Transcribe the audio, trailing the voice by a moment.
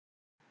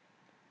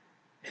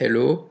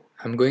Hello,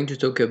 I'm going to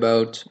talk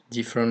about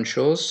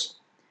differentials.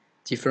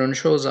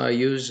 Differentials are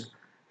used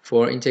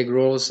for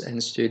integrals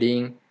and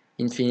studying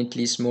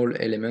infinitely small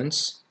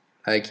elements,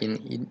 like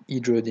in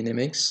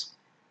hydrodynamics.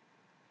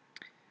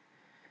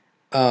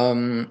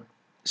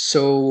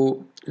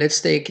 So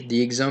let's take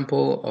the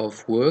example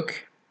of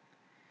work.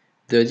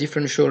 The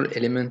differential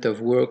element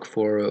of work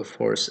for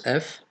force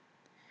F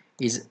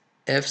is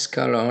F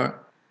scalar,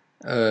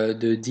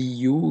 the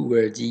du,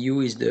 where du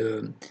is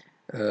the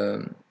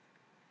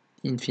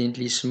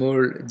infinitely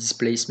small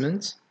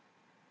displacement.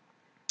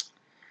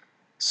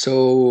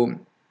 So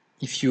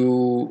if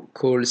you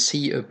call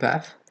C a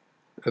path,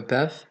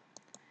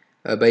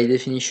 by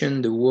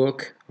definition the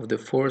work of the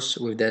force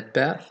with that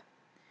path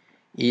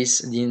is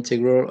the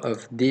integral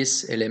of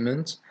this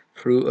element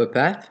through a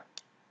path,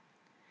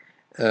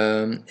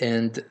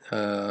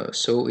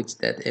 so it's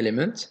that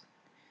element.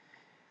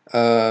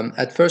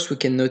 At first we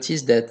can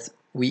notice that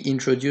we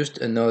introduced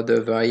another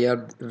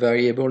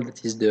variable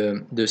that is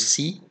the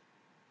C.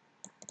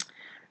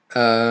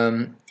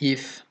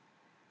 If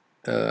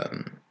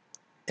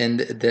and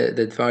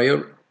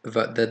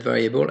that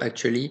variable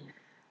actually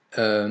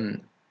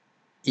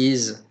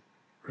is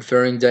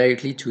referring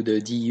directly to the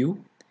du,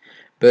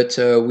 but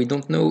we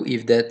don't know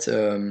if that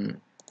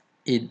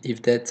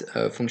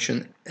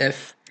function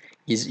f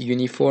is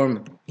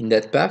uniform in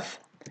that path.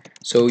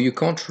 So you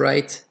can't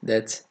write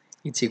that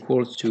it's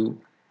equal to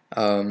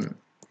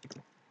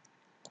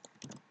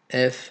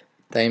f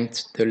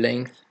times the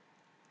length,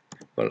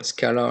 well,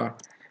 scalar,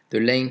 the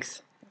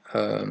length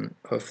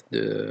of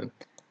the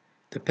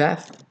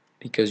path,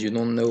 because you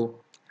don't know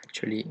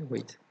actually.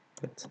 Wait,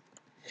 but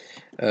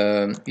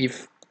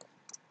if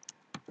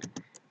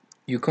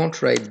you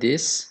can't write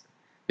this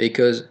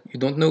because you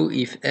don't know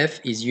if f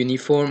is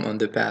uniform on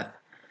the path.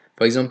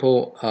 For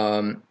example,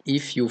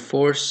 if your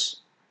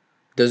force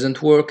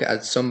doesn't work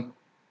at some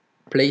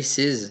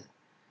places,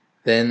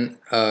 then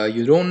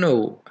you don't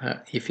know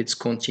if it's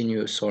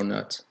continuous or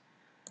not.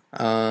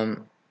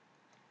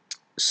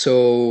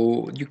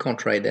 So you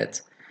can't write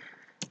that.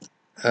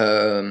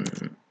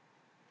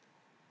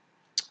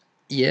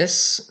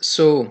 Yes,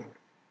 so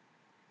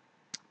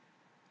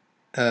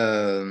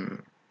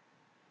the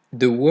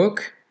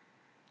work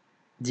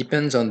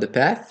depends on the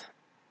path.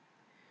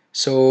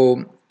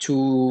 So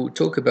to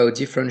talk about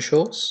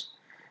differentials,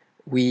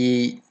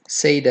 we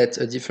say that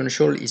a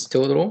differential is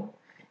total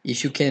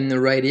if you can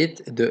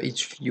write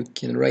you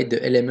can write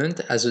the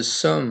element as a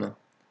sum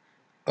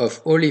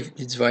of all of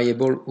its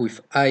variables,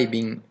 with I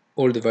being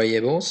all the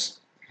variables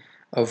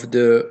of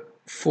the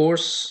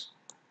force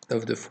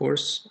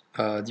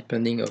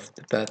depending of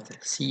the path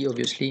C,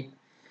 obviously,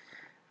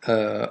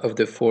 of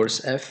the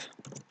force F.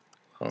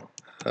 Well,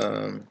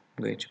 I'm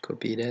going to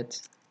copy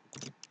that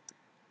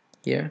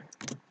here.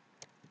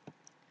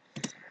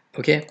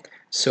 Okay,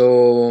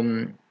 so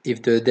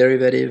if the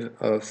derivative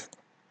of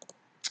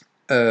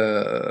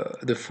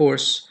the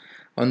force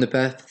on the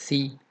path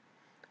C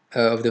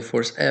of the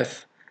force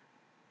F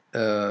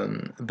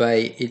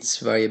by its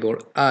variable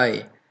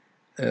I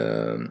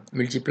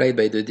multiplied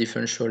by the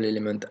differential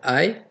element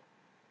I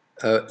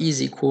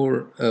is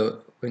equal,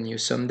 when you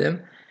sum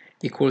them,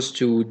 equals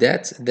to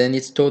that, then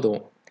it's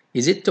total.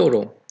 Is it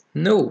total?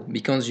 No,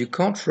 because you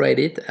can't write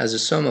it as a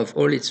sum of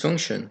all its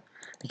functions,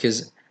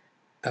 because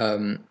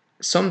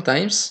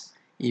sometimes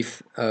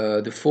if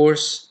the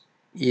force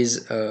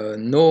is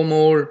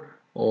normal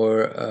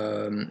or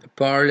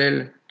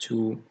parallel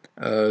to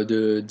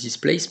the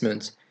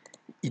displacement,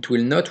 it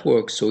will not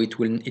work. So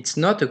it's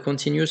not a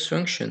continuous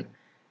function.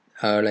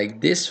 Like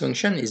this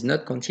function is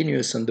not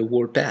continuous on the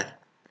whole path.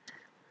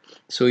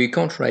 So you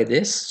can't write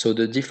this. So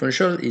the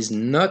differential is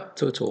not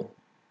total.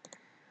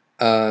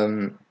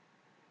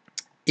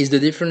 Is the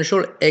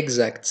differential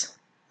exact?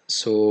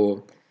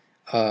 So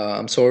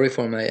I'm sorry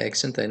for my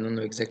accent. I don't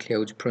know exactly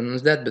how to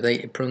pronounce that, but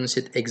I pronounce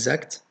it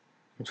exact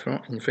in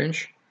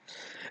French.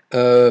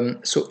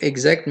 So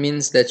exact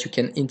means that you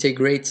can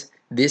integrate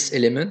this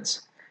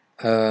element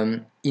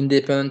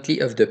independently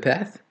of the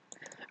path.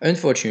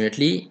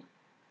 Unfortunately,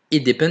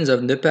 it depends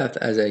on the path,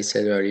 as I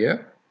said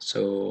earlier.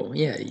 So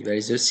yeah, there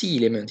is a C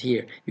element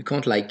here. You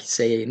can't like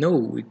say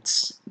no,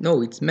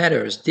 it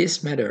matters,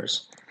 this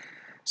matters.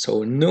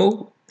 So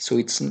no, so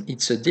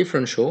it's a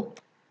differential.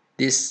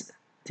 This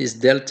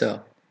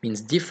delta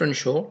means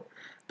differential,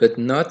 but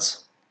not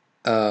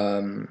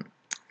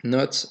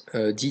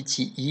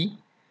DTE.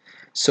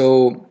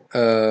 So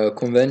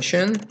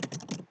convention,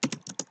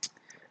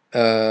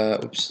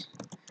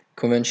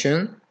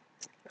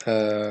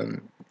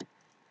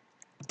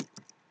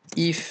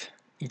 if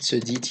it's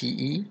a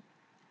DTE,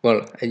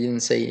 well, I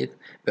didn't say it,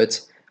 but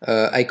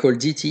I call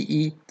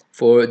DTE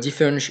for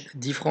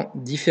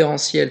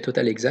differential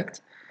total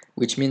exact,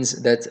 which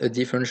means that a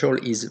differential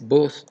is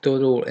both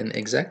total and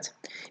exact.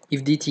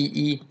 If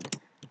DTE,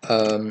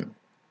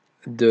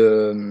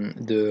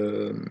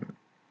 the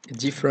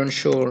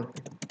differential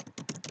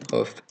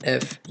of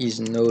f is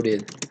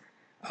noted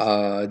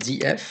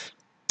df.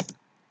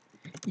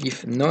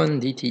 If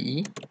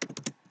non-DTE,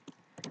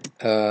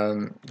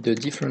 the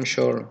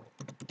differential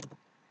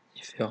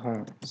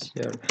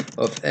differential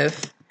of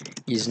f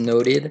is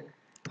noted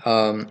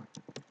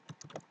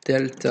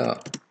delta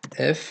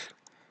f,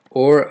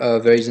 or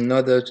there is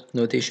another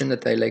notation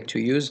that I like to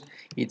use.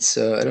 It's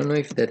I don't know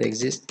if that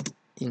exists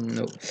in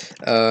no.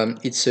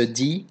 It's a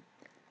d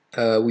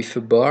with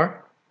a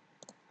bar.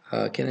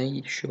 Can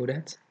I show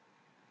that?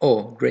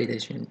 Oh, great! I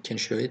can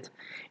show it.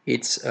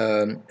 It's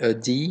a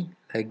d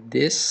like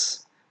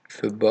this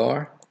with a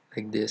bar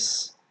like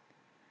this,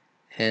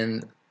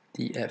 and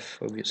the f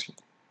obviously.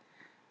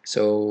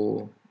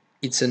 So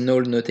it's a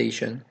null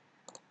notation.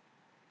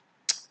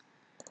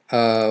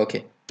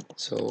 Okay,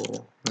 so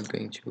I'm not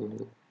going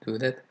to do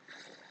that.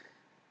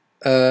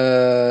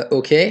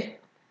 Okay,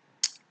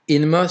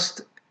 in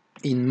most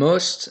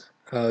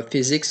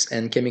physics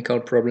and chemical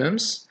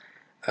problems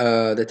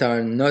that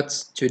are not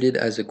studied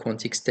as a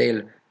quantic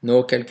scale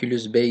nor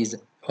calculus based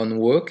on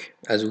work,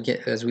 as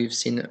we've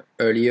seen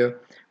earlier,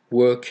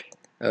 work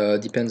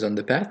depends on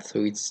the path,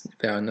 so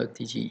they are not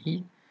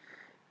DTE.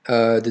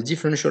 The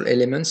differential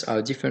elements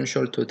are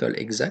differential total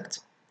exact,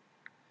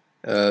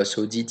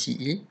 so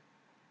DTE.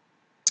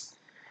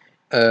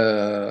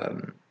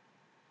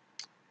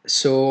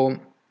 So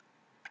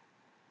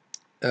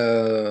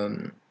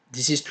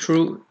this is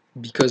true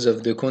because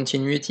of the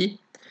continuity.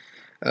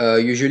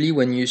 Usually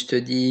when you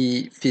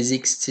study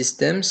physics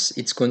systems,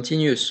 it's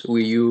continuous.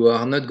 You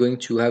are not going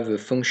to have a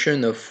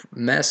function of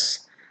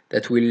mass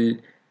that will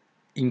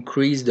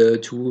increase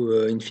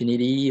to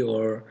infinity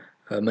or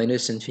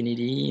minus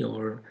infinity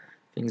or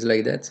things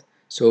like that.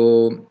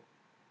 So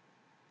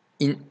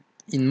in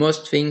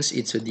most things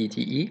it's a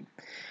DTE.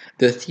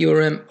 The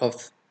theorem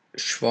of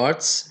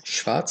Schwarz,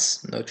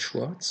 not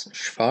Schwartz,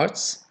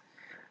 Schwarz,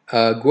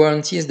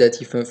 guarantees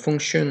that if a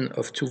function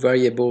of two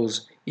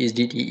variables is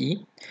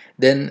DTE,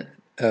 then,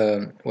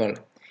 well,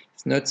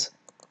 it's not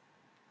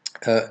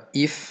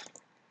if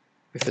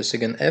with a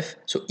second f,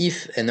 so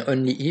if and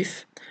only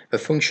if a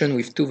function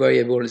with two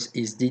variables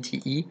is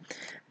DTE,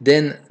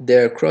 then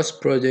their cross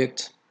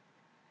derivates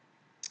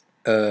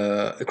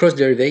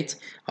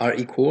are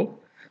equal.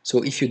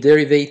 So if you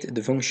derivate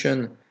the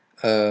function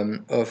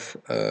of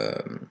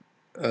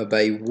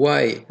by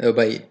y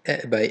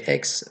by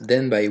x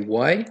then by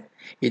y,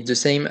 it's the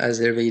same as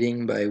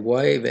derivating by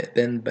y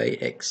then by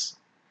x.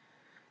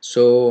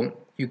 So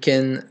you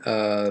can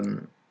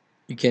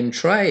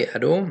try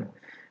at home.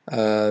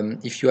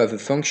 If you have a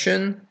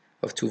function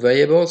of two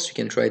variables, you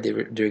can try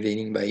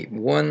derivating by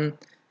one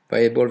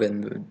variable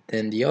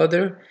then the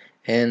other,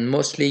 and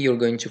mostly you're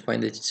going to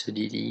find that it's a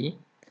DDE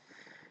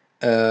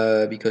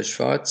because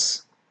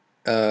Schwarz.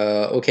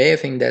 Okay, I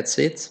think that's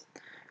it.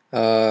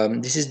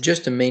 This is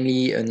just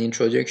mainly an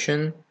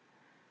introduction,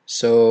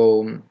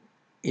 so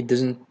it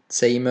doesn't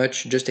say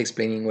much, just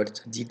explaining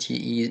what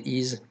DTE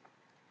is.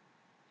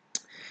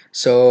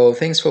 So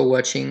thanks for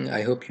watching,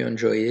 I hope you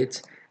enjoyed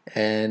it,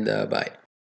 and bye.